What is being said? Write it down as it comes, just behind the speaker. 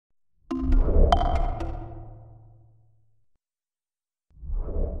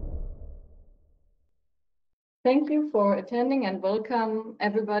Thank you for attending and welcome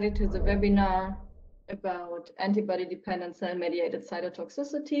everybody to the webinar about antibody-dependent cell-mediated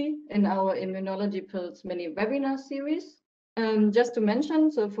cytotoxicity in our Immunology Pills mini webinar series. Just to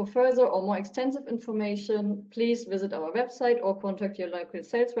mention, so for further or more extensive information, please visit our website or contact your local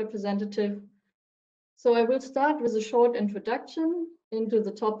sales representative. So I will start with a short introduction into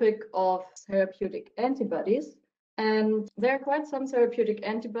the topic of therapeutic antibodies. And there are quite some therapeutic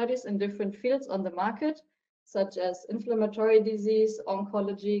antibodies in different fields on the market, such as inflammatory disease,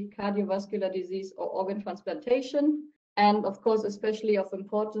 oncology, cardiovascular disease, or organ transplantation. And of course, especially of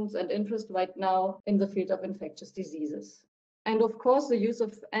importance and interest right now in the field of infectious diseases. And of course, the use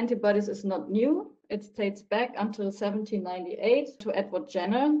of antibodies is not new. It dates back until 1798 to Edward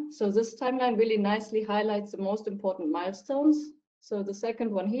Jenner. So this timeline really nicely highlights the most important milestones. So the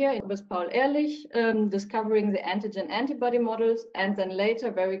second one here was Paul Ehrlich discovering the antigen-antibody models, and then later,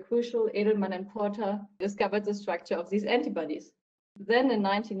 very crucial, Edelman and Porter discovered the structure of these antibodies. Then in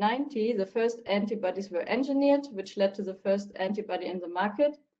 1990, the first antibodies were engineered, which led to the first antibody in the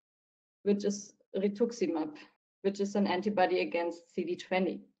market, which is rituximab, which is an antibody against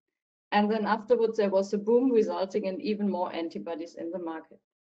CD20. And then afterwards, there was a boom resulting in even more antibodies in the market.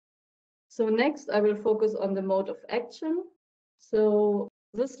 So next, I will focus on the mode of action. So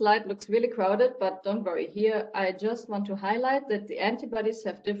this slide looks really crowded, but don't worry. Here, I just want to highlight that the antibodies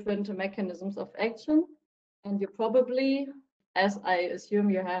have different mechanisms of action. And you probably, as I assume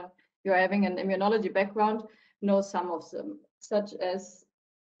you're having an immunology background, know some of them, such as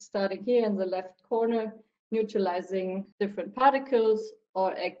starting here in the left corner, neutralizing different particles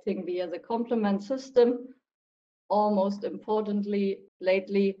or acting via the complement system, or most importantly,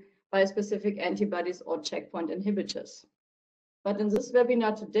 lately, bispecific antibodies or checkpoint inhibitors. But in this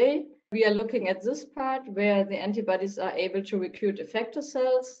webinar today, we are looking at this part where the antibodies are able to recruit effector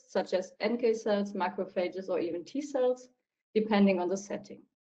cells, such as NK cells, macrophages, or even T cells, depending on the setting.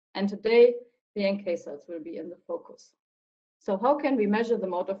 And today, the NK cells will be in the focus. So how can we measure the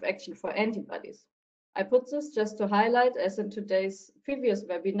mode of action for antibodies? I put this just to highlight, as in today's previous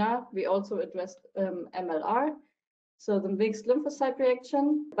webinar, we also addressed MLR, so the mixed lymphocyte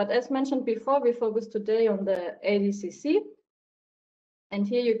reaction. But as mentioned before, we focus today on the ADCC. And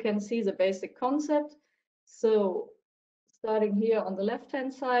here you can see the basic concept. So starting here on the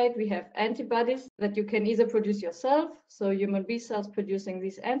left-hand side, we have antibodies that you can either produce yourself, so human B cells producing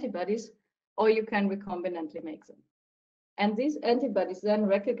these antibodies, or you can recombinantly make them. And these antibodies then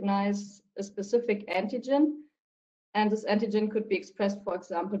recognize a specific antigen, and this antigen could be expressed, for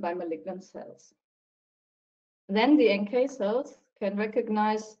example, by malignant cells. Then the NK cells can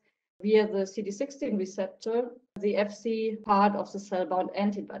recognize via the CD16 receptor the Fc part of the cell-bound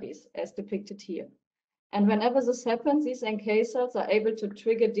antibodies, as depicted here. And whenever this happens, these NK cells are able to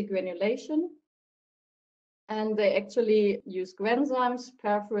trigger degranulation, and they actually use granzymes,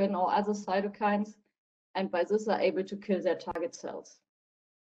 perforin, or other cytokines, and by this are able to kill their target cells.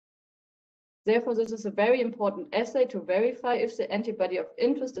 Therefore, this is a very important assay to verify if the antibody of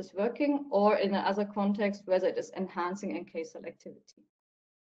interest is working, or in another context, whether it is enhancing NK cell activity.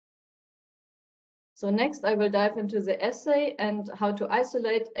 So next, I will dive into the assay and how to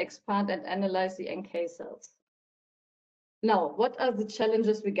isolate, expand, and analyze the NK cells. Now, what are the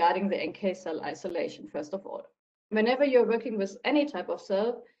challenges regarding the NK cell isolation, first of all? Whenever you're working with any type of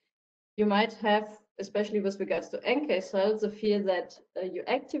cell, you might have, especially with regards to NK cells, the fear that you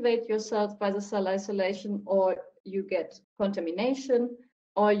activate your cells by the cell isolation, or you get contamination,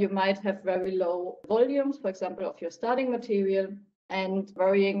 or you might have very low volumes, for example, of your starting material, and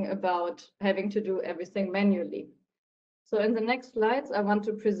worrying about having to do everything manually. So in the next slides, I want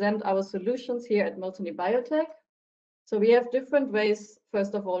to present our solutions here at Miltenyi Biotec. So we have different ways,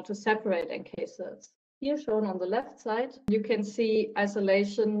 first of all, to separate NK cells. Here shown on the left side, you can see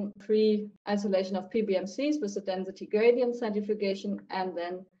isolation of PBMCs with the density gradient centrifugation, and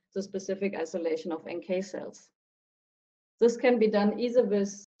then the specific isolation of NK cells. This can be done either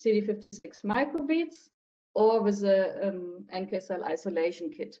with CD56 microbeads or with a NK cell isolation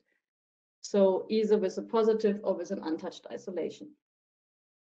kit. So either with a positive or with an untouched isolation.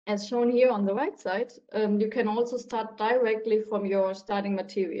 As shown here on the right side, you can also start directly from your starting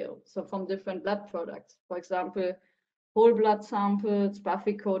material, so from different blood products, for example, whole blood samples,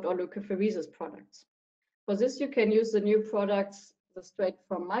 Buffy-coat, or leukapheresis products. For this, you can use the new products, the straight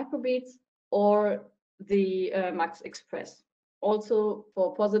from microbeads or the Max Express, also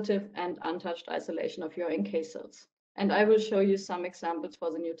for positive and untouched isolation of your NK cells. And I will show you some examples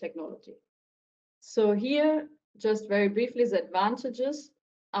for the new technology. So here, just very briefly, the advantages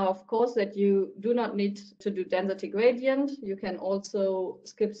are, of course, that you do not need to do density gradient. You can also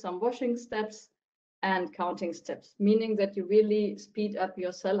skip some washing steps. and counting steps, meaning that you really speed up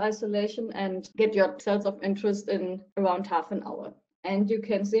your cell isolation and get your cells of interest in around half an hour. And you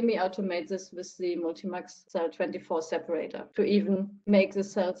can semi-automate this with the Multimax Cell 24 separator to even make the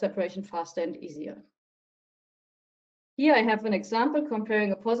cell separation faster and easier. Here I have an example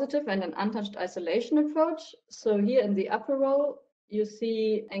comparing a positive and an untouched isolation approach. So here in the upper row, you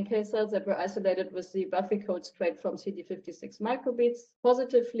see NK cells that were isolated with the Buffy code straight from CD56 microbeads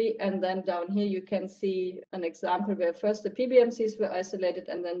positively. And then down here, you can see an example where first the PBMCs were isolated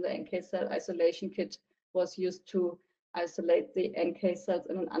and then the NK cell isolation kit was used to isolate the NK cells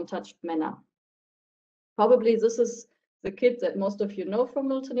in an untouched manner. Probably this is the kit that most of you know from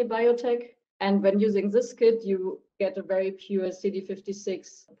Miltenyi Biotec. And when using this kit, you get a very pure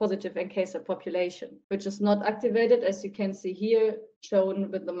CD56 positive NK cell population, which is not activated, as you can see here,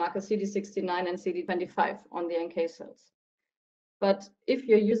 shown with the marker CD69 and CD25 on the NK cells. But if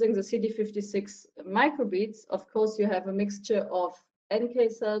you're using the CD56 microbeads, of course, you have a mixture of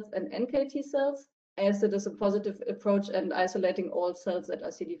NK cells and NKT cells, as it is a positive approach and isolating all cells that are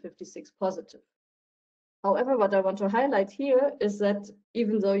CD56 positive. However, what I want to highlight here is that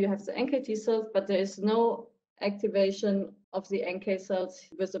even though you have the NKT cells, but there is no activation of the NK cells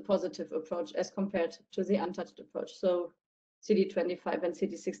with a positive approach as compared to the untouched approach. So CD25 and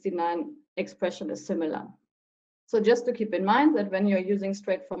CD69 expression is similar. So just to keep in mind that when you're using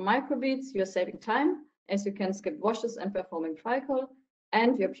straight from microbeads, you're saving time, as you can skip washes and performing tricol,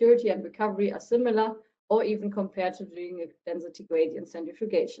 and your purity and recovery are similar, or even compared to doing a density gradient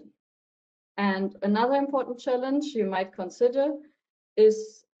centrifugation. And another important challenge you might consider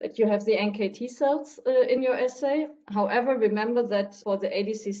is that you have the NKT cells in your assay. However, remember that for the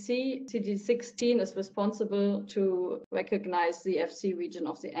ADCC, CD16 is responsible to recognize the FC region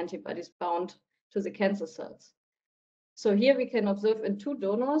of the antibodies bound to the cancer cells. So here we can observe in 2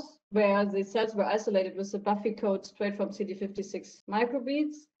 donors where the cells were isolated with the Buffy code straight from CD56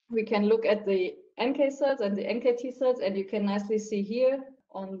 microbeads. We can look at the NK cells and the NKT cells, and you can nicely see here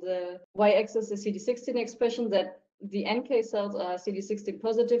on the y-axis the CD16 expression that the NK cells are CD16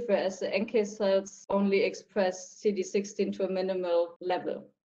 positive, whereas the NK cells only express CD16 to a minimal level.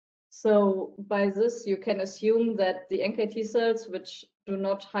 So by this, you can assume that the NKT cells, which do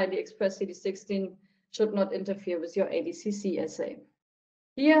not highly express CD16, should not interfere with your ADCC assay.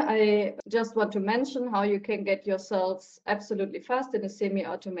 Here, I just want to mention how you can get your cells absolutely fast in a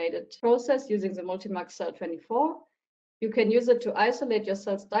semi-automated process using the Multimax Cell 24. You can use it to isolate your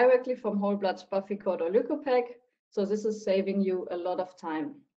cells directly from whole blood Buffy code or leukopak. So this is saving you a lot of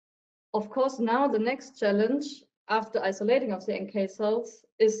time. Of course, now the next challenge after isolating of the NK cells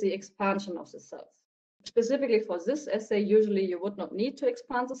is the expansion of the cells. Specifically for this assay, usually you would not need to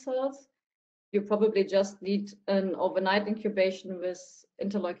expand the cells. You probably just need an overnight incubation with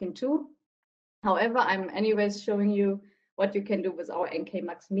interleukin-2. However, I'm anyways showing you what you can do with our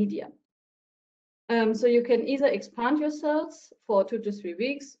NK-Max media. So you can either expand your cells for 2 to 3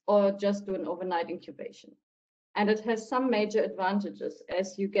 weeks or just do an overnight incubation. And it has some major advantages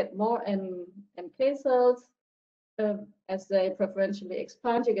as you get more NK cells. As they preferentially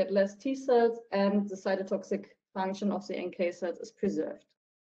expand, you get less T cells and the cytotoxic function of the NK cells is preserved.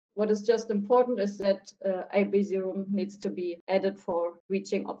 What is just important is that AB serum needs to be added for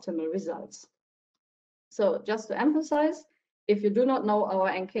reaching optimal results. So just to emphasize, if you do not know our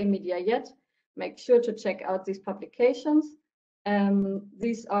NK media yet, make sure to check out these publications.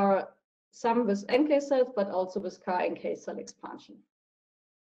 These are some with NK cells, but also with CAR-NK cell expansion.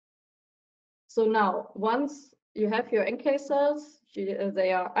 So now, once you have your NK cells,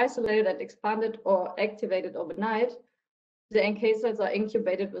 they are isolated and expanded or activated overnight, the NK cells are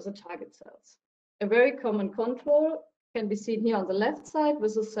incubated with the target cells. A very common control can be seen here on the left side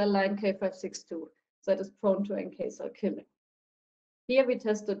with the cell line K562 that is prone to NK cell killing. Here we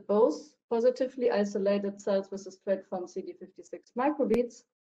tested both positively isolated cells with the straight from CD56 microbeads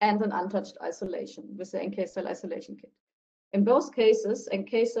and an untouched isolation with the NK cell isolation kit. In both cases,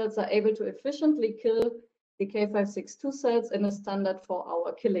 NK cells are able to efficiently kill the K562 cells in a standard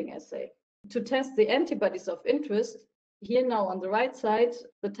 4-hour killing assay. To test the antibodies of interest, here now on the right side,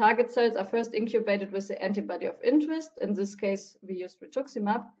 the target cells are first incubated with the antibody of interest. In this case, we used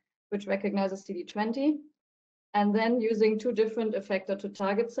rituximab, which recognizes CD20. And then using 2 different effector to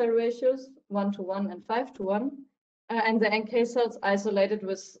target cell ratios, 1:1 and 5:1, and the NK cells isolated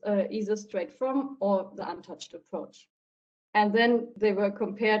with either straight from or the untouched approach. And then they were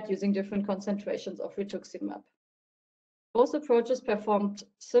compared using different concentrations of rituximab. Both approaches performed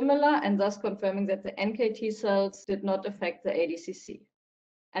similar and thus confirming that the NKT cells did not affect the ADCC.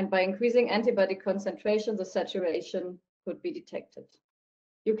 And by increasing antibody concentration, the saturation could be detected.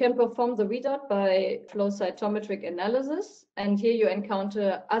 You can perform the readout by flow cytometric analysis, and here you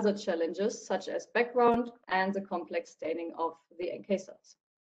encounter other challenges such as background and the complex staining of the NK cells.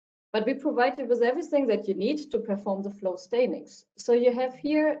 But we provide you with everything that you need to perform the flow stainings. So you have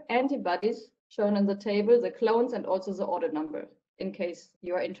here antibodies shown in the table, the clones and also the order number, in case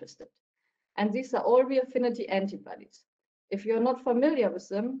you are interested. And these are all reaffinity antibodies. If you're not familiar with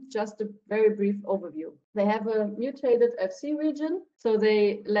them, just a very brief overview. They have a mutated Fc region, so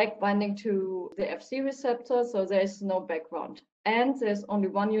they lack binding to the Fc receptor, so there's no background. And there's only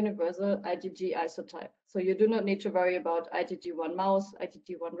one universal IgG isotype. So you do not need to worry about IgG1 mouse,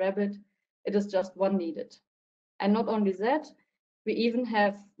 IgG1 rabbit. It is just one needed. And not only that, we even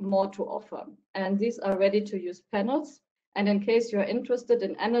have more to offer. And these are ready-to-use panels. And in case you're interested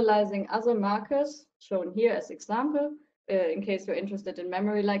in analyzing other markers, shown here as example, in case you're interested in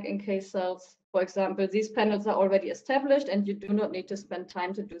memory-like NK cells, for example, these panels are already established and you do not need to spend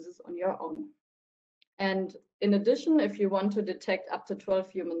time to do this on your own. And in addition, if you want to detect up to 12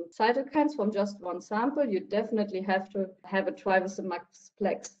 human cytokines from just one sample, you definitely have to have a try with the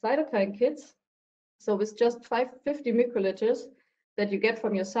MaxPlex cytokine kits. So with just 550 microliters that you get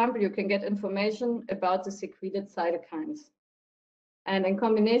from your sample, you can get information about the secreted cytokines. And in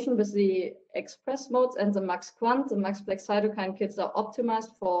combination with the express modes and the MaxQuant, the MaxPlex cytokine kits are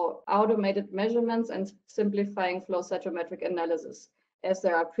optimized for automated measurements and simplifying flow cytometric analysis, as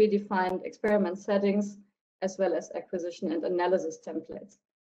there are predefined experiment settings, as well as acquisition and analysis templates.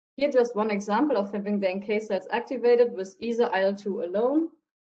 Here, just one example of having the NK cells activated with either IL-2 alone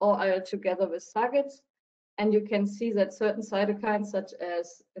or IL together with targets. And you can see that certain cytokines, such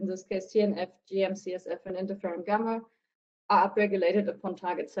as, in this case, TNF, GM-CSF, and interferon gamma, are upregulated upon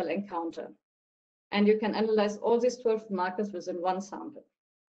target cell encounter. And you can analyze all these 12 markers within one sample.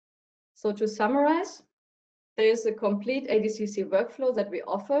 So to summarize, there is a complete ADCC workflow that we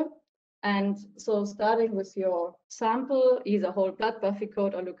offer. And so starting with your sample, either whole blood, buffy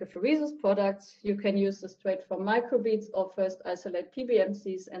coat, or leukapheresis products, you can use the straight from microbeads or first isolate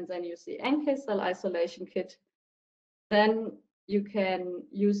PBMCs and then use the NK cell isolation kit. Then you can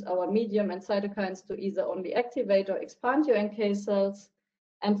use our medium and cytokines to either only activate or expand your NK cells.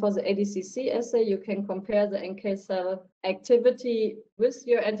 And for the ADCC assay, you can compare the NK cell activity with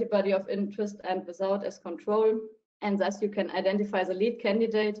your antibody of interest and without as control. And thus you can identify the lead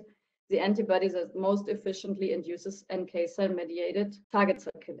candidate, the antibody that most efficiently induces NK cell-mediated target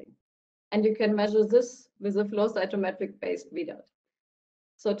cell killing. And you can measure this with a flow cytometric-based readout.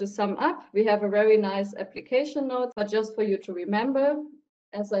 So to sum up, we have a very nice application note, but just for you to remember,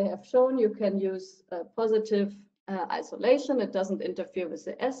 as I have shown, you can use positive isolation. It doesn't interfere with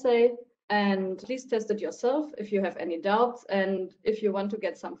the assay. And please test it yourself if you have any doubts. And if you want to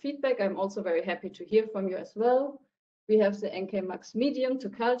get some feedback, I'm also very happy to hear from you as well. We have the NK Max medium to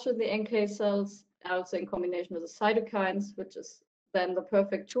culture the NK cells, also in combination with the cytokines, which is then the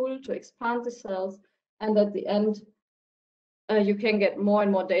perfect tool to expand the cells. And at the end, you can get more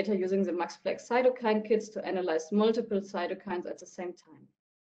and more data using the MaxPlex cytokine kits to analyze multiple cytokines at the same time.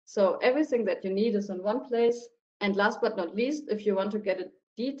 So everything that you need is in one place. And last but not least, if you want to get a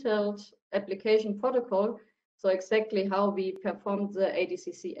detailed application protocol, so exactly how we performed the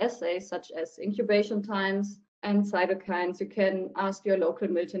ADCC assays, such as incubation times and cytokines, you can ask your local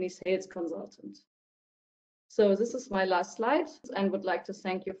Miltenyi sales consultant. So this is my last slide and would like to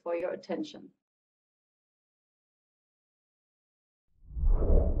thank you for your attention.